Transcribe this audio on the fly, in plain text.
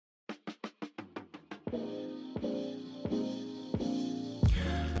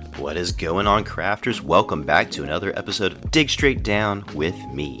What is going on, crafters? Welcome back to another episode of Dig Straight Down with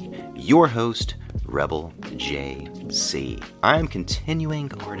me, your host, Rebel JC. I am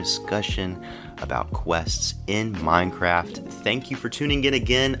continuing our discussion about quests in Minecraft. Thank you for tuning in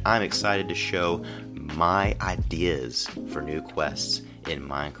again. I'm excited to show my ideas for new quests in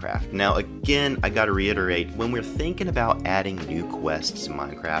Minecraft. Now, again, I gotta reiterate, when we're thinking about adding new quests in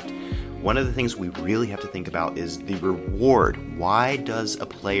Minecraft, one of the things we really have to think about is the reward. Why does a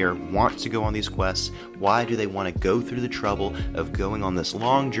player want to go on these quests? Why do they want to go through the trouble of going on this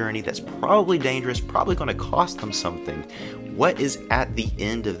long journey that's probably dangerous, probably going to cost them something? What is at the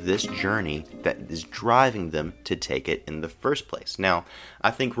end of this journey that is driving them to take it in the first place? Now,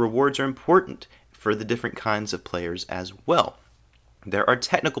 I think rewards are important for the different kinds of players as well. There are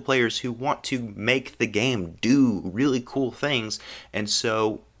technical players who want to make the game do really cool things, and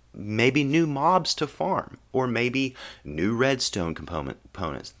so maybe new mobs to farm, or maybe new redstone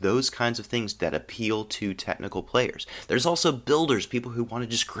components, those kinds of things that appeal to technical players. There's also builders, people who want to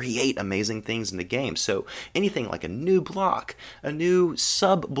just create amazing things in the game. So anything like a new block, a new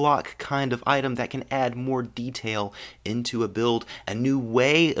sub-block kind of item that can add more detail into a build, a new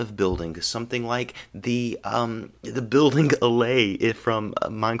way of building, something like the building allay from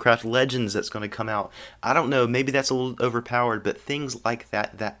Minecraft Legends that's going to come out. I don't know, maybe that's a little overpowered, but things like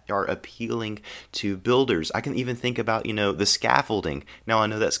that are appealing to builders. I can even think about, the scaffolding. Now, I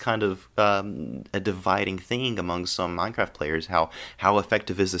know that's kind of a dividing thing among some Minecraft players. How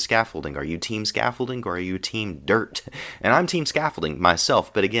effective is the scaffolding? Are you team scaffolding or are you team dirt? And I'm team scaffolding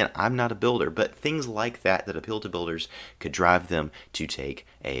myself, but again, I'm not a builder. But things like that appeal to builders could drive them to take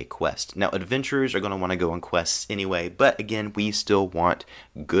a quest. Now, adventurers are going to want to go on quests anyway, but again, we still want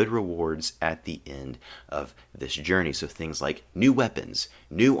good rewards at the end of this journey. So things like new weapons,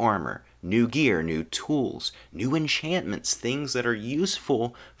 new armor, new gear, new tools, new enchantments, things that are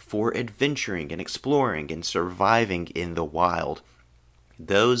useful for adventuring and exploring and surviving in the wild.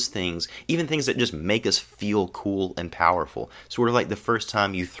 Those things, even things that just make us feel cool and powerful. Sort of like the first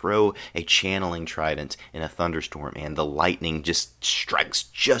time you throw a channeling trident in a thunderstorm and the lightning just strikes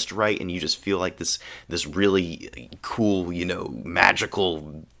just right and you just feel like this really cool,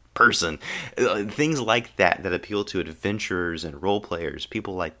 magical person. Things like that appeal to adventurers and role players,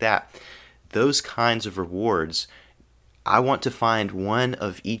 people like that. Those kinds of rewards, I want to find one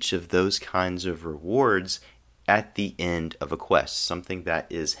of each of those kinds of rewards at the end of a quest, something that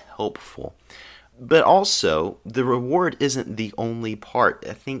is helpful. But also, the reward isn't the only part.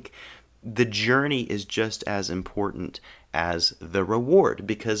 I think the journey is just as important as the reward,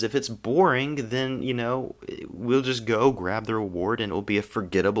 because if it's boring, then, we'll just go grab the reward and it'll be a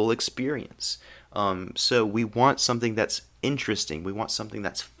forgettable experience. So we want something that's interesting. We want something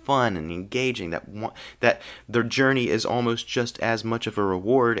that's fun and engaging, that the journey is almost just as much of a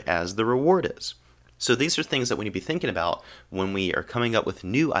reward as the reward is. So these are things that we need to be thinking about when we are coming up with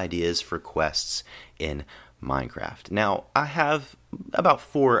new ideas for quests in Minecraft. Now, I have about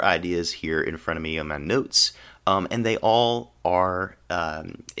 4 ideas here in front of me on my notes, and they all are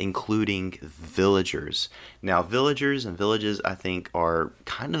including villagers. Now, villagers and villages, I think, are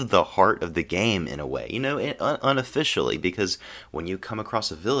kind of the heart of the game in a way, unofficially, because when you come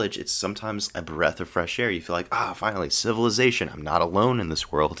across a village, it's sometimes a breath of fresh air. You feel like, finally, civilization. I'm not alone in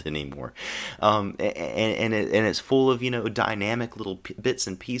this world anymore. And it's full of, dynamic little bits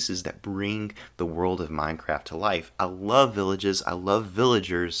and pieces that bring the world of Minecraft to life. I love villages. I love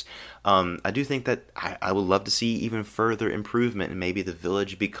villagers. I do think that I would love to see even further improvement, and maybe the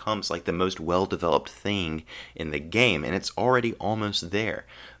village becomes like the most well-developed thing in the game, and it's already almost there.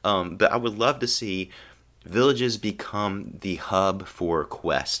 But I would love to see villages become the hub for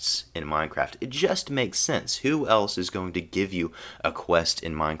quests in Minecraft. It just makes sense. Who else is going to give you a quest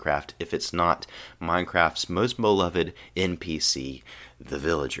in Minecraft if it's not Minecraft's most beloved NPC, the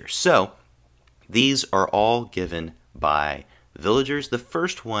villager? So these are all given by villagers. The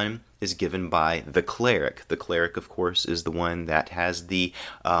first one is given by the cleric. The cleric, of course, is the one that has the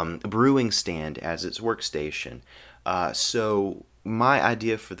brewing stand as its workstation. So my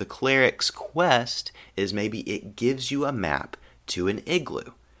idea for the cleric's quest is maybe it gives you a map to an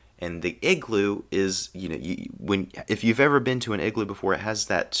igloo. And the igloo is, if you've ever been to an igloo before, it has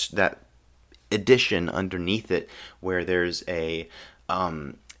that addition underneath it where there's a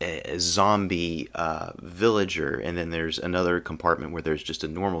zombie villager, and then there's another compartment where there's just a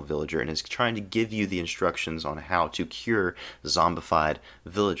normal villager, and it's trying to give you the instructions on how to cure zombified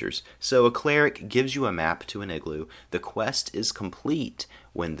villagers. So a cleric gives you a map to an igloo. The quest is complete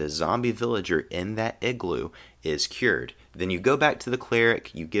when the zombie villager in that igloo is cured. Then you go back to the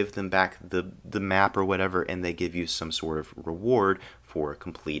cleric, you give them back the map or whatever, and they give you some sort of reward for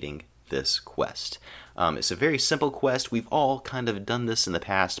completing this quest. It's a very simple quest. We've all kind of done this in the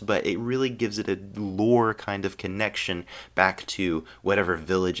past, but it really gives it a lore kind of connection back to whatever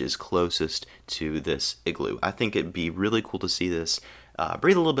village is closest to this igloo. I think it'd be really cool to see this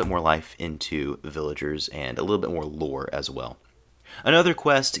breathe a little bit more life into villagers and a little bit more lore as well. Another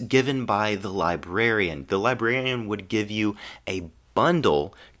quest given by the librarian. The librarian would give you a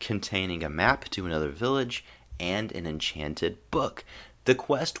bundle containing a map to another village and an enchanted book. The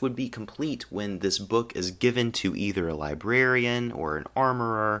quest would be complete when this book is given to either a librarian or an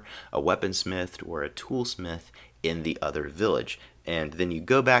armorer, a weaponsmith, or a toolsmith in the other village. And then you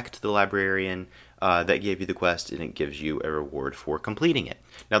go back to the librarian that gave you the quest, and it gives you a reward for completing it.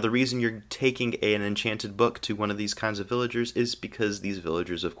 Now, the reason you're taking an enchanted book to one of these kinds of villagers is because these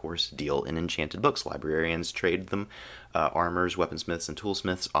villagers, of course, deal in enchanted books. Librarians trade them. Armors, weaponsmiths, and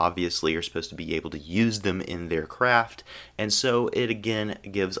toolsmiths obviously are supposed to be able to use them in their craft, and so it again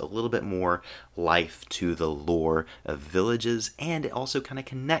gives a little bit more life to the lore of villages, and it also kind of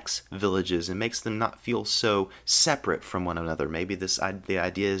connects villages and makes them not feel so separate from one another. Maybe the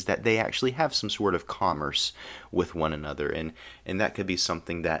idea is that they actually have some sort of commerce with one another, and that could be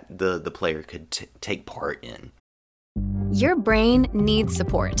something that the player could take part in. Your brain needs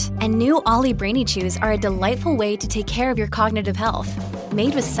support, and new Ollie Brainy Chews are a delightful way to take care of your cognitive health.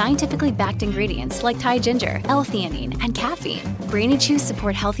 Made with scientifically backed ingredients like Thai ginger, L-theanine, and caffeine, Brainy Chews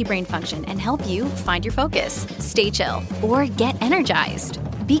support healthy brain function and help you find your focus, stay chill, or get energized.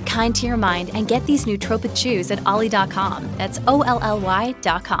 Be kind to your mind and get these nootropic chews at ollie.com. That's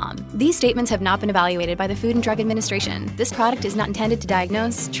OLLY.com. These statements have not been evaluated by the Food and Drug Administration. This product is not intended to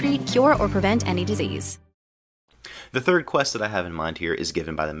diagnose, treat, cure, or prevent any disease. The third quest that I have in mind here is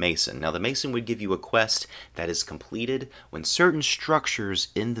given by the Mason. Now, the Mason would give you a quest that is completed when certain structures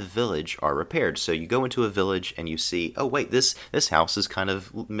in the village are repaired. So you go into a village and you see, oh wait, this house is kind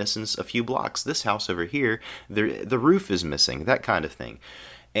of missing a few blocks. This house over here, the roof is missing, that kind of thing.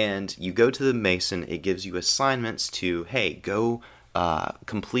 And you go to the Mason, it gives you assignments to, hey, go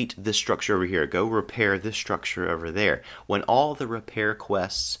complete this structure over here, go repair this structure over there. When all the repair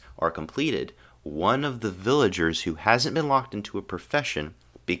quests are completed, one of the villagers who hasn't been locked into a profession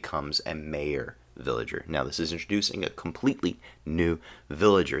becomes a mayor villager. Now, this is introducing a completely new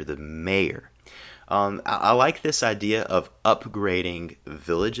villager, the mayor. I like this idea of upgrading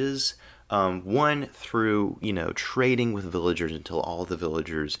villages. One, through, trading with villagers until all the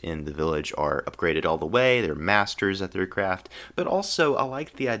villagers in the village are upgraded all the way. They're masters at their craft. But also, I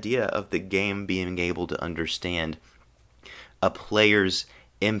like the idea of the game being able to understand a player's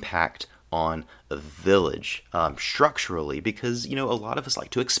impact on a village structurally, because a lot of us like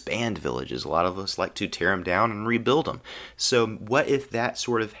to expand villages, a lot of us like to tear them down and rebuild them. So what if that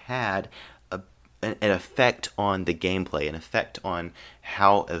sort of had an effect on the gameplay, an effect on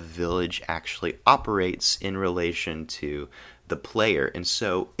how a village actually operates in relation to the player? And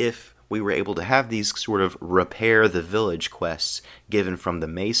so if we were able to have these sort of repair the village quests given from the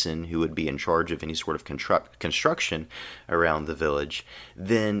Mason, who would be in charge of any sort of construction around the village,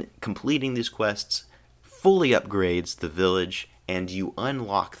 then completing these quests fully upgrades the village, and you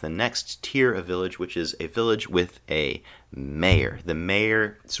unlock the next tier of village, which is a village with a mayor. The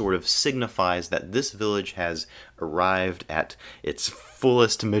mayor sort of signifies that this village has arrived at its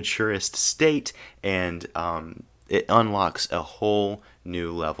fullest, maturest state, and it unlocks a whole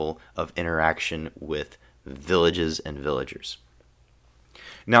new level of interaction with villages and villagers.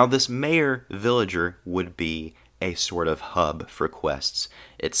 Now, this mayor villager would be a sort of hub for quests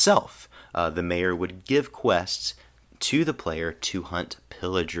itself. The mayor would give quests to the player to hunt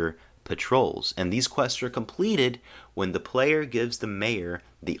pillager patrols, and these quests are completed when the player gives the mayor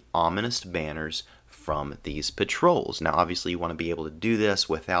the ominous banners from these patrols. Now, obviously, you want to be able to do this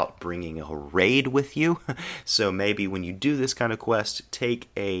without bringing a raid with you. So maybe when you do this kind of quest, take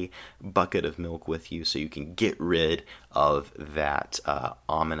a bucket of milk with you so you can get rid of that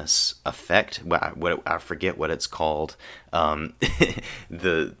ominous effect. I forget what it's called. The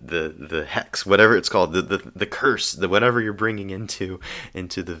hex, whatever it's called, the curse, whatever you're bringing into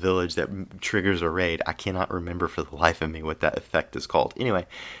the village that triggers a raid. I cannot remember for the life of me what that effect is called. Anyway,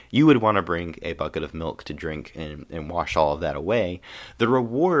 you would want to bring a bucket of milk to drink and wash all of that away. The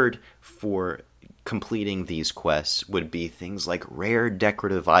reward for completing these quests would be things like rare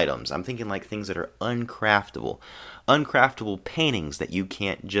decorative items. I'm thinking like things that are uncraftable paintings that you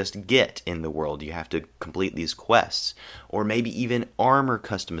can't just get in the world. You have to complete these quests, or maybe even armor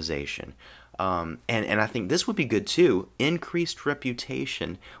customization. And I think this would be good too. Increased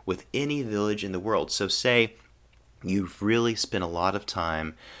reputation with any village in the world. So say you've really spent a lot of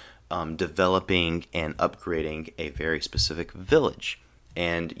time developing and upgrading a very specific village.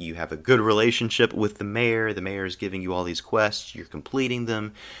 And you have a good relationship with the mayor. The mayor is giving you all these quests. You're completing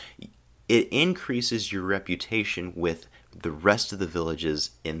them. It increases your reputation with the rest of the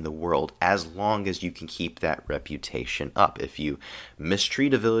villages in the world, as long as you can keep that reputation up. If you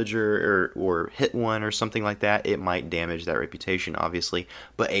mistreat a villager or hit one or something like that, it might damage that reputation, obviously.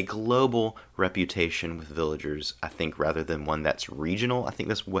 But a global reputation with villagers, I think, rather than one that's regional, I think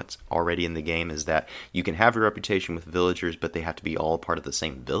that's what's already in the game, is that you can have a reputation with villagers, but they have to be all part of the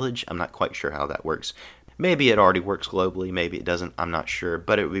same village. I'm not quite sure how that works. Maybe it already works globally, maybe it doesn't, I'm not sure.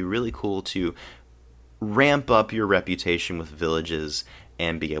 But it would be really cool to ramp up your reputation with villages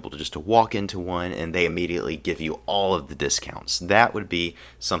and be able to just to walk into one and they immediately give you all of the discounts. That would be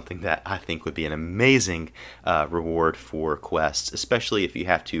something that I think would be an amazing reward for quests, especially if you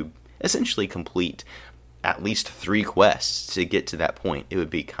have to essentially complete at least 3 quests to get to that point. It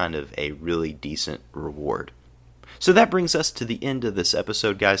would be kind of a really decent reward. So that brings us to the end of this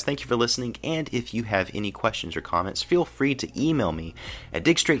episode, guys. Thank you for listening, and if you have any questions or comments, feel free to email me at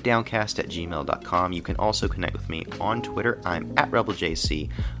digstraightdowncast@gmail.com. You can also connect with me on Twitter. I'm at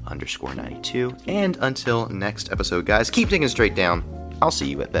RebelJC_92. And until next episode, guys, keep digging straight down. I'll see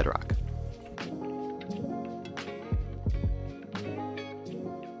you at Bedrock.